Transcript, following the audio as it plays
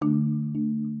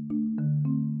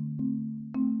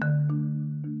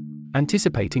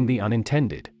Anticipating the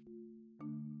unintended.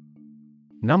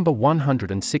 Number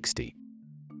 160.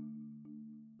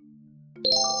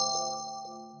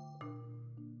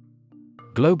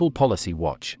 Global Policy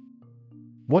Watch.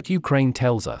 What Ukraine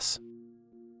tells us.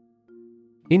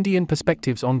 Indian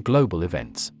perspectives on global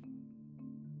events.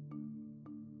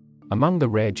 Among the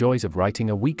rare joys of writing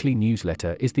a weekly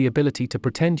newsletter is the ability to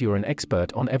pretend you're an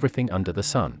expert on everything under the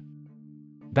sun.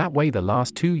 That way, the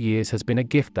last 2 years has been a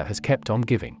gift that has kept on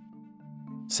giving.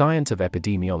 Science of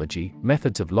epidemiology,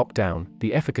 methods of lockdown,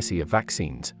 the efficacy of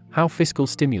vaccines, how fiscal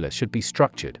stimulus should be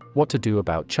structured, what to do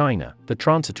about China, the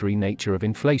transitory nature of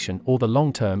inflation, or the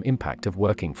long-term impact of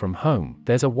working from home.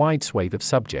 There's a wide swathe of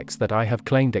subjects that I have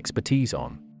claimed expertise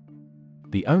on.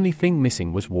 The only thing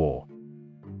missing was war.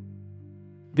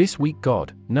 This week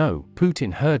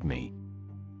Putin heard me.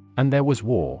 And there was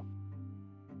war.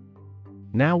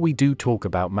 Now we do talk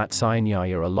about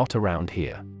Matsuyanya a lot around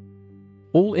here.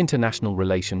 All international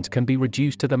relations can be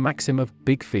reduced to the maxim of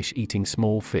big fish eating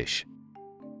small fish.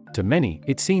 To many,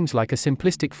 it seems like a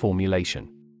simplistic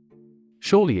formulation.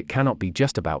 Surely it cannot be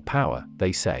just about power,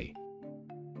 they say.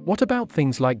 What about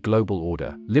things like global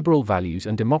order, liberal values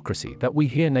and democracy that we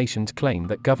hear nations claim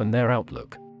that govern their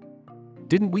outlook?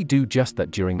 Didn't we do just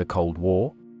that during the Cold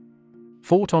War?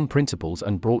 Fought on principles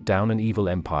and brought down an evil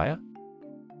empire?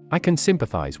 I can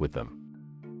sympathize with them.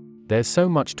 There's so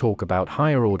much talk about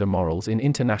higher order morals in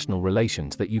international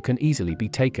relations that you can easily be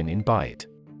taken in by it.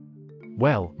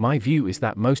 Well, my view is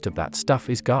that most of that stuff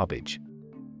is garbage.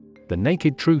 The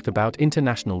naked truth about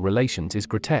international relations is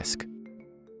grotesque.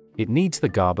 It needs the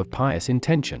garb of pious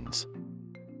intentions.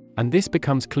 And this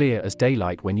becomes clear as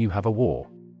daylight when you have a war.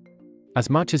 As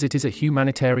much as it is a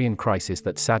humanitarian crisis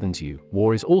that saddens you,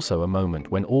 war is also a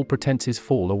moment when all pretenses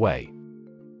fall away.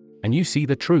 And you see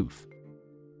the truth.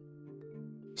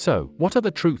 So, what are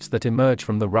the truths that emerge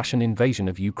from the Russian invasion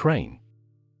of Ukraine?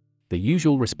 The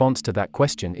usual response to that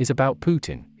question is about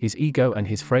Putin, his ego and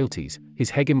his frailties,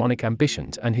 his hegemonic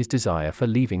ambitions and his desire for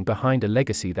leaving behind a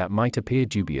legacy that might appear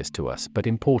dubious to us but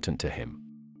important to him.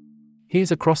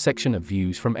 Here's a cross-section of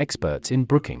views from experts in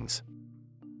Brookings.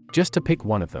 Just to pick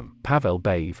one of them, Pavel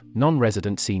Baev,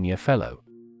 non-resident senior fellow.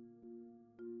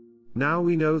 Now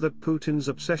we know that Putin's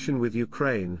obsession with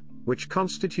Ukraine, which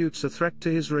constitutes a threat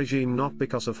to his regime not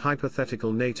because of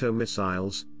hypothetical NATO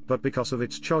missiles, but because of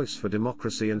its choice for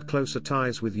democracy and closer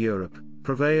ties with Europe,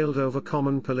 prevailed over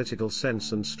common political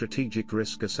sense and strategic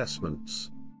risk assessments.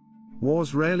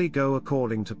 Wars rarely go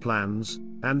according to plans,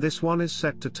 and this one is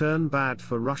set to turn bad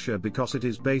for Russia because it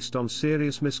is based on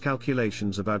serious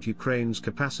miscalculations about Ukraine's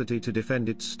capacity to defend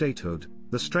its statehood,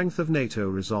 the strength of NATO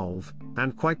resolve,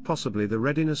 and quite possibly the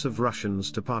readiness of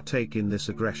Russians to partake in this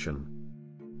aggression.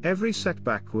 Every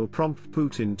setback will prompt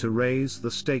Putin to raise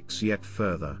the stakes yet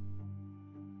further.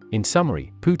 In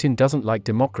summary, Putin doesn't like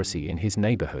democracy in his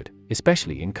neighborhood,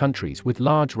 especially in countries with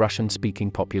large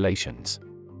Russian-speaking populations.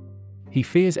 He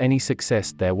fears any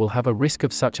success there will have a risk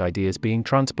of such ideas being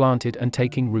transplanted and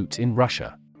taking roots in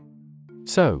Russia.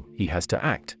 So, he has to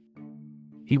act.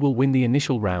 He will win the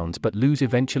initial rounds but lose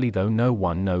eventually, though no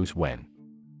one knows when.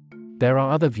 There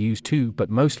are other views too,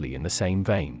 but mostly in the same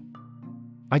vein.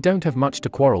 I don't have much to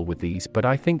quarrel with these, but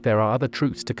I think there are other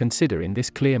truths to consider in this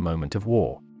clear moment of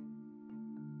war.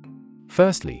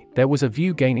 Firstly, there was a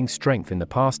view gaining strength in the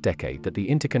past decade that the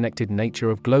interconnected nature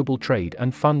of global trade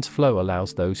and funds flow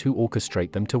allows those who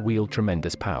orchestrate them to wield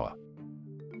tremendous power.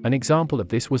 An example of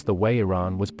this was the way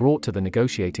Iran was brought to the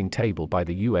negotiating table by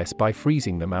the US by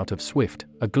freezing them out of SWIFT,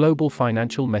 a global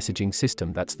financial messaging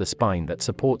system that's the spine that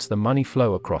supports the money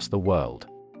flow across the world.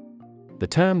 The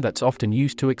term that's often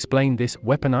used to explain this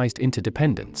weaponized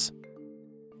interdependence.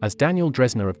 As Daniel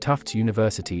Dresner of Tufts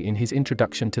University in his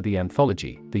introduction to the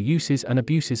anthology, The Uses and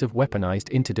Abuses of Weaponized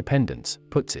Interdependence,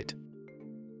 puts it.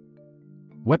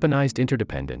 Weaponized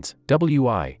interdependence,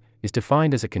 WI, is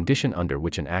defined as a condition under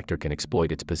which an actor can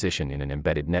exploit its position in an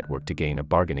embedded network to gain a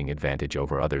bargaining advantage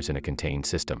over others in a contained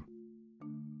system.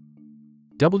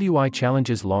 WI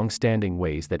challenges long-standing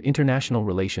ways that international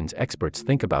relations experts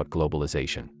think about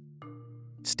globalization.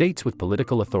 States with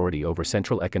political authority over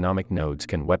central economic nodes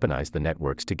can weaponize the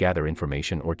networks to gather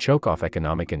information or choke off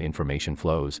economic and information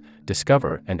flows,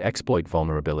 discover and exploit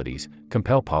vulnerabilities,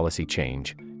 compel policy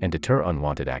change, and deter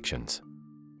unwanted actions.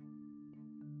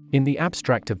 In the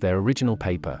abstract of their original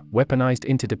paper, Weaponized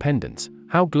Interdependence,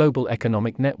 How Global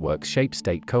Economic Networks Shape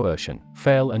State Coercion,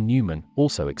 Fehl and Newman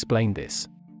also explain this.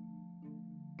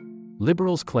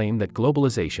 Liberals claim that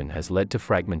globalization has led to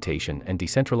fragmentation and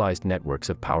decentralized networks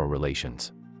of power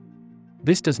relations.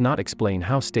 This does not explain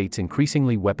how states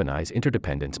increasingly weaponize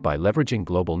interdependence by leveraging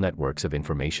global networks of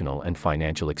informational and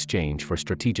financial exchange for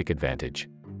strategic advantage.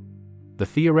 The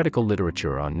theoretical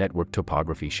literature on network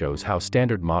topography shows how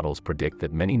standard models predict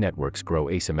that many networks grow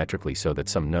asymmetrically so that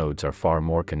some nodes are far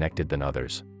more connected than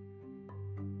others.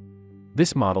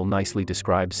 This model nicely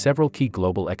describes several key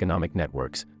global economic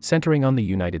networks, centering on the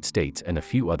United States and a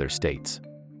few other states.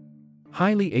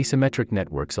 Highly asymmetric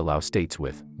networks allow states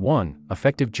with 1.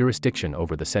 Effective jurisdiction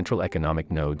over the central economic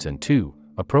nodes and 2.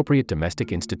 Appropriate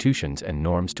domestic institutions and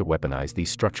norms to weaponize these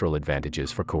structural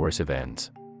advantages for coercive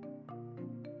ends.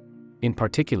 In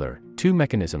particular, 2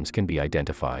 mechanisms can be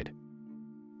identified.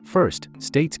 First,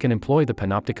 states can employ the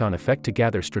panopticon effect to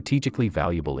gather strategically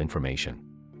valuable information.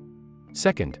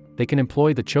 Second, they can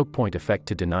employ the choke point effect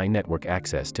to deny network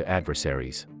access to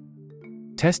adversaries.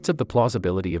 Tests of the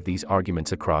plausibility of these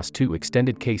arguments across 2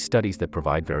 extended case studies that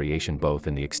provide variation both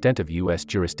in the extent of U.S.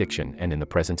 jurisdiction and in the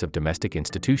presence of domestic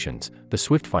institutions, the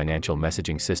SWIFT financial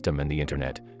messaging system and the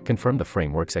Internet, confirm the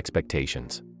framework's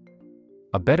expectations.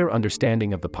 A better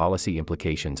understanding of the policy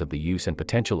implications of the use and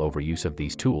potential overuse of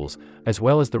these tools, as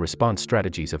well as the response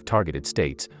strategies of targeted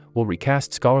states, will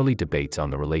recast scholarly debates on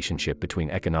the relationship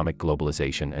between economic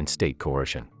globalization and state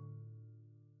coercion.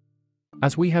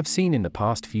 As we have seen in the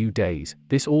past few days,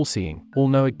 this all-seeing,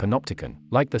 all-knowing panopticon,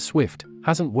 like the SWIFT,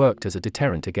 hasn't worked as a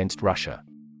deterrent against Russia.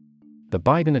 The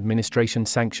Biden administration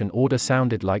sanction order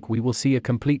sounded like we will see a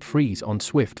complete freeze on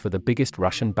SWIFT for the biggest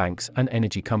Russian banks and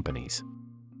energy companies.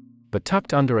 But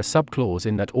tucked under a subclause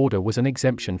in that order was an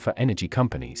exemption for energy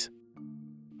companies.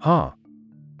 I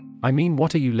mean,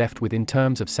 what are you left with in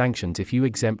terms of sanctions if you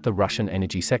exempt the Russian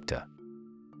energy sector?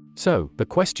 So, the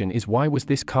question is, why was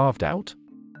this carved out?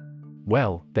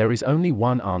 Well, there is only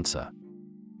one answer.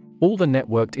 All the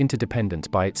networked interdependence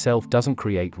by itself doesn't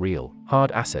create real,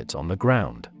 hard assets on the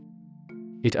ground.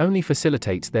 It only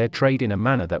facilitates their trade in a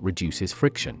manner that reduces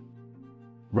friction.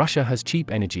 Russia has cheap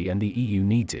energy and the EU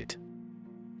needs it.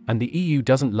 And the EU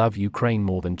doesn't love Ukraine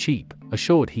more than cheap,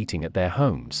 assured heating at their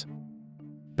homes.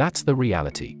 That's the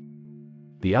reality.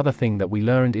 The other thing that we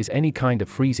learned is any kind of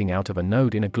freezing out of a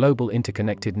node in a global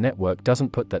interconnected network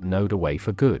doesn't put that node away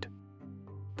for good.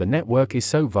 The network is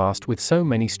so vast with so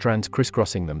many strands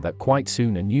crisscrossing them that quite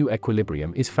soon a new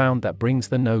equilibrium is found that brings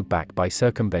the node back by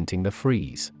circumventing the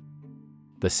freeze.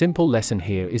 The simple lesson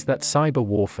here is that cyber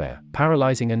warfare,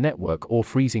 paralyzing a network or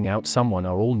freezing out someone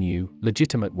are all new,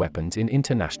 legitimate weapons in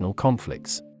international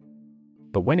conflicts.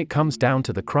 But when it comes down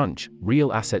to the crunch,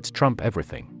 real assets trump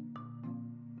everything.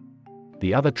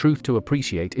 The other truth to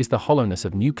appreciate is the hollowness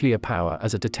of nuclear power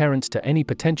as a deterrent to any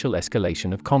potential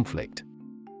escalation of conflict.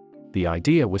 The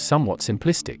idea was somewhat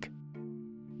simplistic.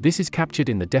 This is captured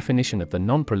in the definition of the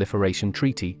Non-Proliferation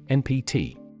Treaty,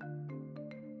 NPT.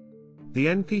 The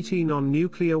NPT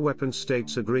non-nuclear weapon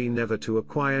states agree never to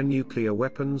acquire nuclear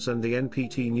weapons, and the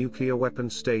NPT nuclear weapon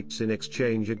states in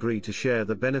exchange agree to share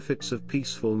the benefits of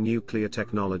peaceful nuclear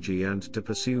technology and to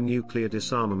pursue nuclear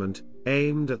disarmament,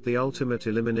 aimed at the ultimate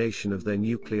elimination of their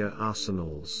nuclear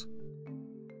arsenals.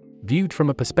 Viewed from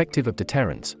a perspective of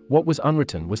deterrence, what was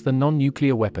unwritten was the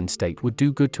non-nuclear weapon state would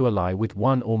do good to ally with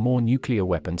one or more nuclear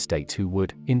weapon states who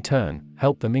would, in turn,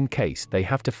 help them in case they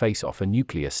have to face off a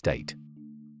nuclear state.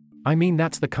 I mean,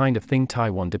 that's the kind of thing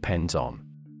Taiwan depends on.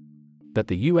 That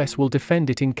the US will defend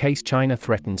it in case China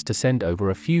threatens to send over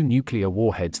a few nuclear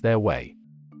warheads their way.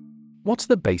 What's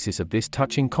the basis of this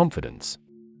touching confidence?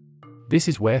 This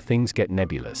is where things get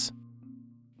nebulous.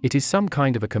 It is some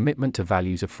kind of a commitment to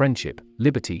values of friendship,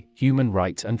 liberty, human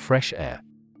rights and fresh air.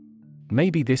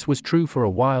 Maybe this was true for a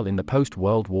while in the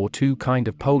post-World War II kind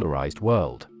of polarized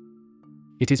world.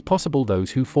 It is possible those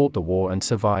who fought the war and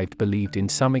survived believed in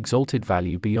some exalted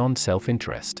value beyond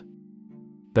self-interest.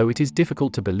 Though it is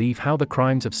difficult to believe how the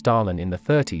crimes of Stalin in the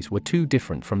 30s were too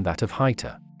different from that of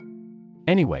Hitler.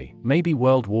 Anyway, maybe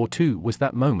World War II was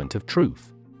that moment of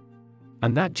truth.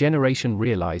 And that generation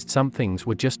realized some things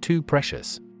were just too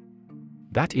precious.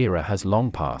 That era has long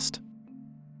passed.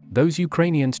 Those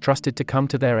Ukrainians trusted to come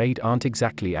to their aid aren't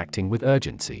exactly acting with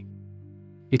urgency.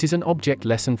 It is an object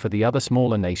lesson for the other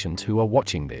smaller nations who are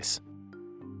watching this.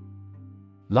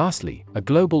 Lastly, a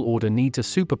global order needs a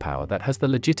superpower that has the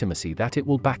legitimacy that it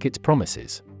will back its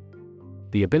promises.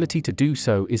 The ability to do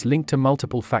so is linked to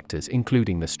multiple factors,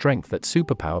 including the strength that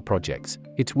superpower projects,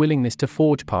 its willingness to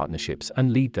forge partnerships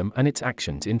and lead them, and its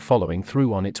actions in following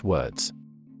through on its words.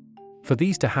 For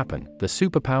these to happen, the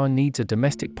superpower needs a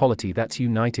domestic polity that's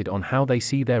united on how they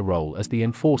see their role as the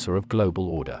enforcer of global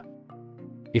order.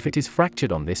 If it is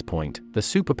fractured on this point, the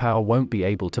superpower won't be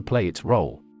able to play its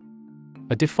role.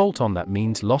 A default on that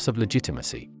means loss of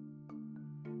legitimacy.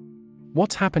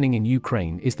 What's happening in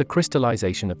Ukraine is the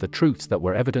crystallization of the truths that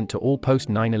were evident to all post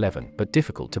 9/11 but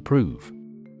difficult to prove.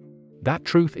 That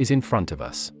truth is in front of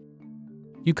us.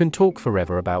 You can talk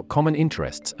forever about common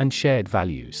interests and shared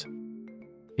values.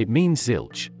 It means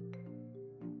zilch.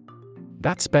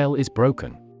 That spell is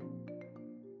broken.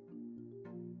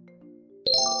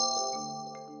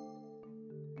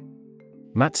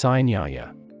 Matsai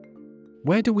Nyaya.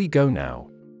 Where do we go now?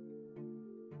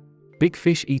 Big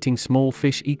fish eating small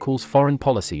fish equals foreign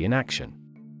policy in action.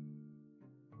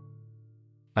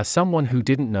 As someone who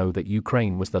didn't know that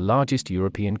Ukraine was the largest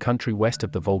European country west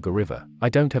of the Volga River, I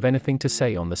don't have anything to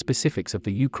say on the specifics of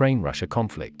the Ukraine-Russia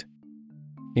conflict.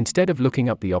 Instead of looking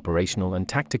up the operational and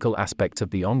tactical aspects of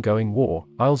the ongoing war,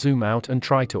 I'll zoom out and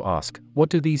try to ask, what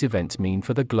do these events mean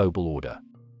for the global order?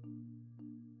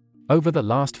 Over the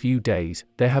last few days,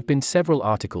 there have been several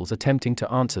articles attempting to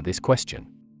answer this question.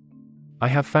 I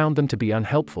have found them to be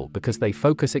unhelpful because they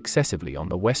focus excessively on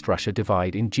the West-Russia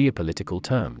divide in geopolitical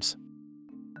terms.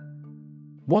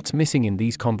 What's missing in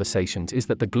these conversations is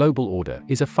that the global order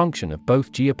is a function of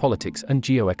both geopolitics and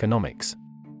geoeconomics.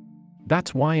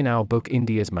 That's why in our book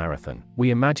India's Marathon,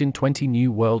 we imagine 20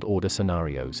 new world order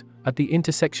scenarios at the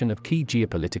intersection of key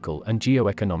geopolitical and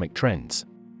geoeconomic trends.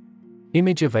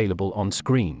 Image available on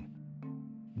screen.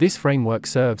 This framework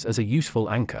serves as a useful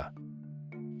anchor.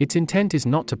 Its intent is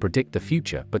not to predict the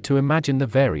future but to imagine the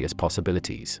various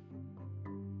possibilities.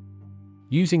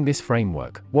 Using this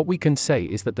framework, what we can say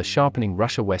is that the sharpening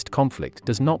Russia-West conflict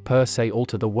does not per se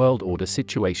alter the world order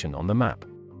situation on the map.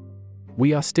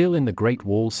 We are still in the Great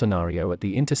Wall scenario at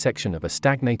the intersection of a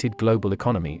stagnated global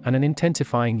economy and an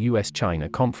intensifying US-China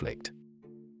conflict.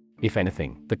 If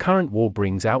anything, the current war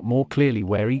brings out more clearly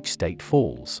where each state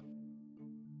falls.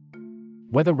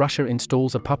 Whether Russia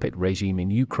installs a puppet regime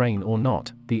in Ukraine or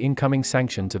not, the incoming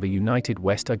sanctions of a united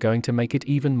West are going to make it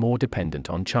even more dependent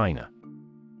on China.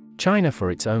 China for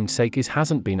its own sake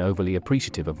hasn't been overly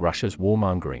appreciative of Russia's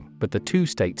warmongering, but the two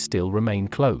states still remain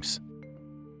close.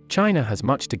 China has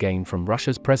much to gain from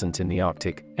Russia's presence in the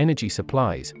Arctic, energy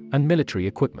supplies, and military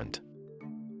equipment.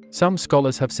 Some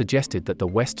scholars have suggested that the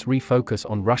West's refocus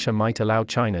on Russia might allow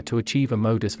China to achieve a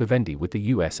modus vivendi with the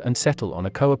US and settle on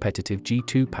a cooperative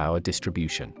G2 power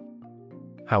distribution.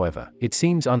 However, it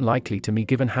seems unlikely to me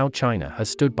given how China has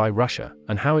stood by Russia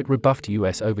and how it rebuffed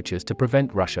US overtures to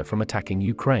prevent Russia from attacking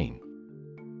Ukraine.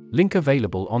 Link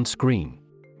available on screen.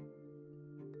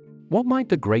 What might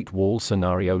the Great Wall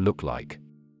scenario look like?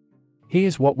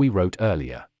 Here's what we wrote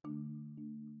earlier.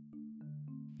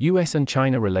 US and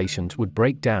China relations would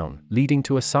break down, leading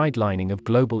to a sidelining of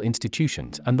global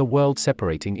institutions and the world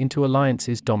separating into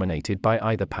alliances dominated by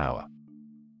either power.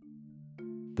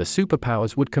 The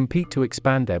superpowers would compete to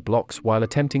expand their blocs while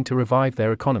attempting to revive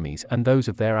their economies and those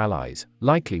of their allies,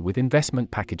 likely with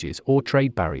investment packages or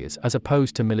trade barriers as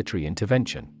opposed to military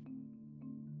intervention.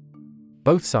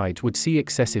 Both sides would see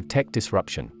excessive tech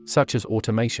disruption, such as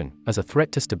automation, as a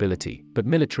threat to stability, but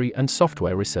military and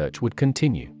software research would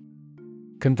continue.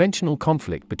 Conventional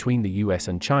conflict between the US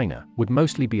and China would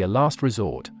mostly be a last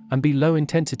resort and be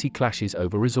low-intensity clashes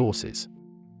over resources.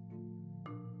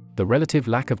 The relative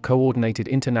lack of coordinated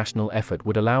international effort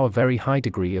would allow a very high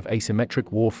degree of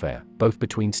asymmetric warfare, both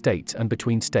between states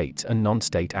and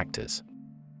non-state actors.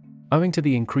 Owing to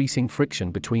the increasing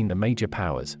friction between the major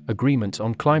powers, agreements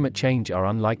on climate change are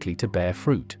unlikely to bear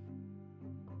fruit.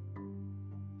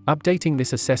 Updating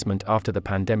this assessment after the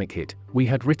pandemic hit, we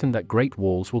had written that Great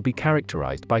Walls will be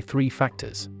characterized by three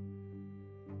factors.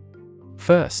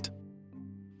 First,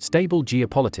 stable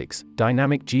geopolitics,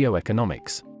 dynamic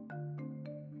geoeconomics.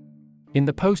 In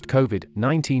the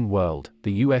post-COVID-19 world,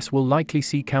 the US will likely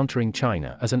see countering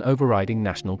China as an overriding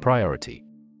national priority.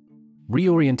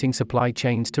 Reorienting supply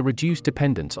chains to reduce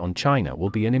dependence on China will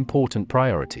be an important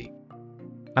priority.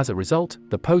 As a result,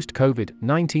 the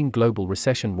post-COVID-19 global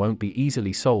recession won't be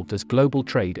easily solved as global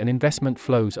trade and investment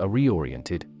flows are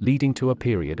reoriented, leading to a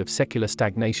period of secular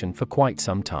stagnation for quite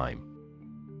some time.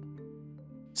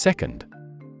 Second,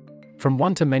 from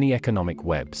one to many economic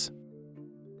webs.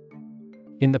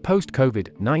 In the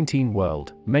post-COVID-19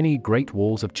 world, many Great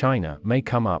Walls of China may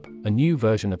come up, a new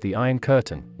version of the Iron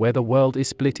Curtain, where the world is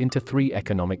split into three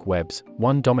economic webs,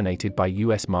 one dominated by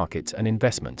US markets and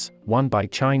investments, one by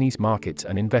Chinese markets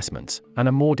and investments, and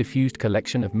a more diffused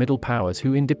collection of middle powers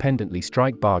who independently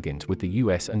strike bargains with the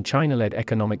US and China-led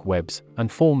economic webs,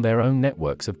 and form their own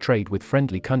networks of trade with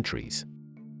friendly countries.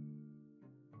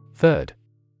 Third,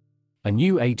 a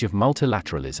new age of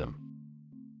multilateralism.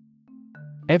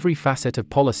 Every facet of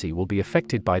policy will be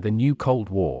affected by the new Cold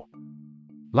War.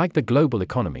 Like the global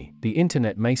economy, the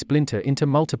internet may splinter into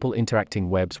multiple interacting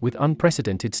webs with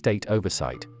unprecedented state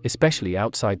oversight, especially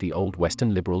outside the old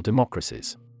Western liberal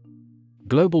democracies.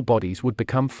 Global bodies would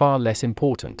become far less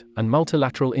important, and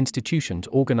multilateral institutions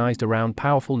organized around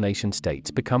powerful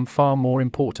nation-states become far more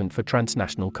important for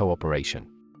transnational cooperation.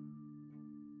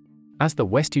 As the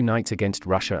West unites against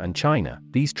Russia and China,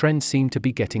 these trends seem to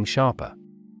be getting sharper.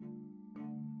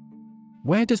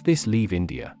 Where does this leave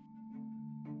India?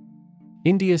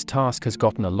 India's task has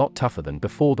gotten a lot tougher than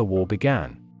before the war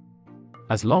began.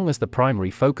 As long as the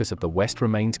primary focus of the West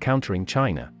remains countering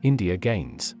China, India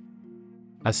gains.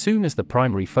 As soon as the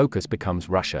primary focus becomes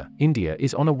Russia, India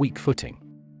is on a weak footing.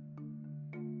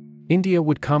 India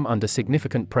would come under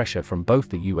significant pressure from both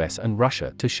the US and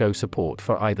Russia to show support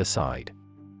for either side.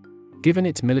 Given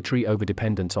its military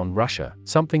overdependence on Russia,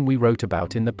 something we wrote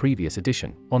about in the previous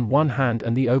edition, on one hand,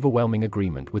 and the overwhelming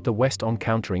agreement with the West on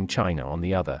countering China on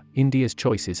the other, India's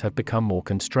choices have become more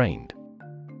constrained.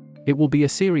 It will be a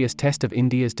serious test of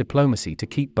India's diplomacy to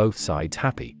keep both sides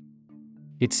happy.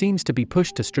 It seems to be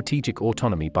pushed to strategic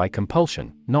autonomy by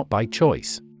compulsion, not by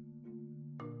choice.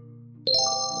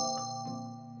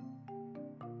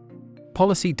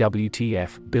 Policy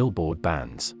WTF billboard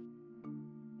bans.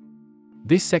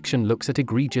 This section looks at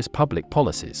egregious public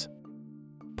policies.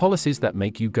 Policies that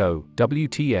make you go,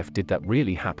 WTF, did that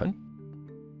really happen?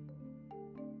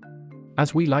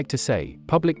 As we like to say,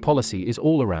 public policy is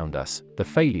all around us, the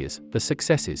failures, the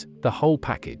successes, the whole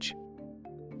package.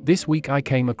 This week I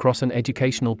came across an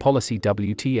educational policy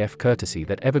WTF courtesy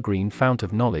that Evergreen Fount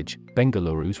of Knowledge,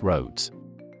 Bengaluru's roads.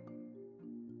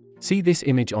 See this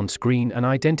image on screen and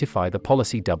identify the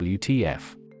policy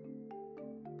WTF.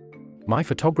 My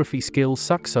photography skills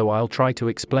suck, so I'll try to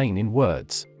explain in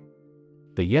words.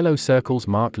 The yellow circles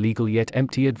mark legal yet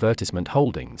empty advertisement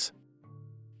holdings.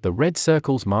 The red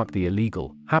circles mark the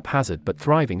illegal, haphazard but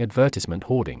thriving advertisement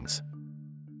hoardings.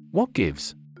 What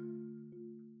gives?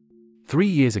 3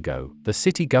 years ago, the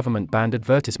city government banned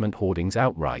advertisement hoardings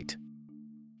outright.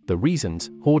 The reasons: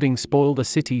 hoardings spoil the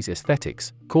city's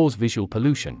aesthetics, cause visual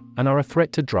pollution, and are a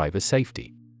threat to drivers'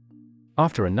 safety.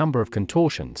 After a number of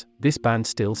contortions, this ban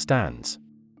still stands.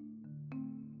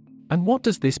 And what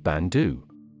does this ban do?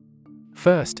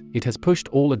 First, it has pushed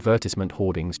all advertisement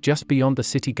hoardings just beyond the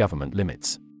city government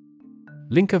limits.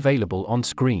 Link available on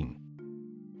screen.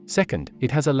 Second,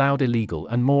 it has allowed illegal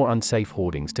and more unsafe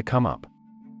hoardings to come up.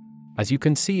 As you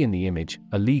can see in the image,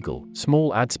 a legal,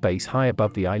 small ad space high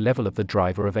above the eye level of the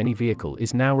driver of any vehicle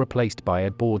is now replaced by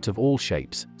ad boards of all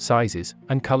shapes, sizes,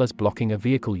 and colors blocking a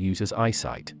vehicle user's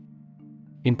eyesight.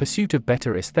 In pursuit of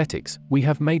better aesthetics, we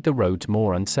have made the roads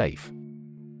more unsafe.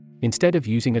 Instead of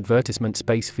using advertisement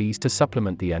space fees to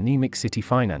supplement the anemic city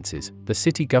finances, the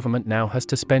city government now has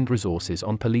to spend resources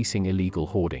on policing illegal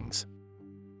hoardings.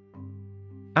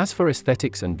 As for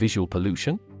aesthetics and visual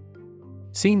pollution?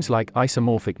 Seems like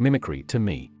isomorphic mimicry to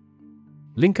me.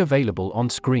 Link available on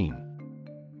screen.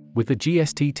 With the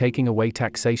GST taking away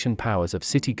taxation powers of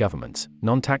city governments,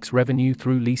 non-tax revenue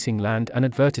through leasing land and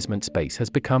advertisement space has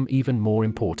become even more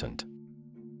important.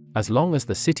 As long as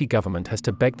the city government has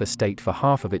to beg the state for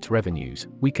half of its revenues,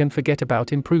 we can forget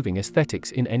about improving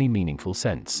aesthetics in any meaningful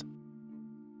sense.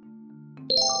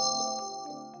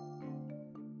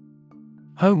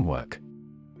 Homework.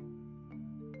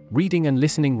 Reading and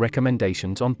listening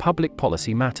recommendations on public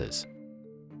policy matters.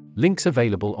 Links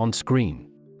available on screen.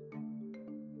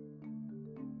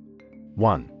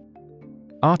 1.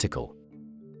 Article.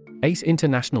 Ace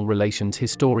International Relations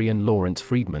historian Lawrence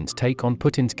Friedman's take on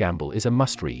Putin's gamble is a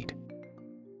must-read.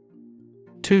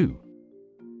 2.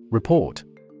 Report.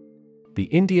 The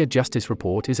India Justice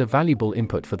Report is a valuable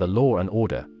input for the law and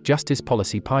order, justice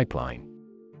policy pipeline.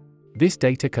 This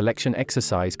data collection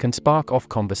exercise can spark off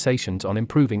conversations on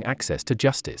improving access to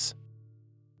justice.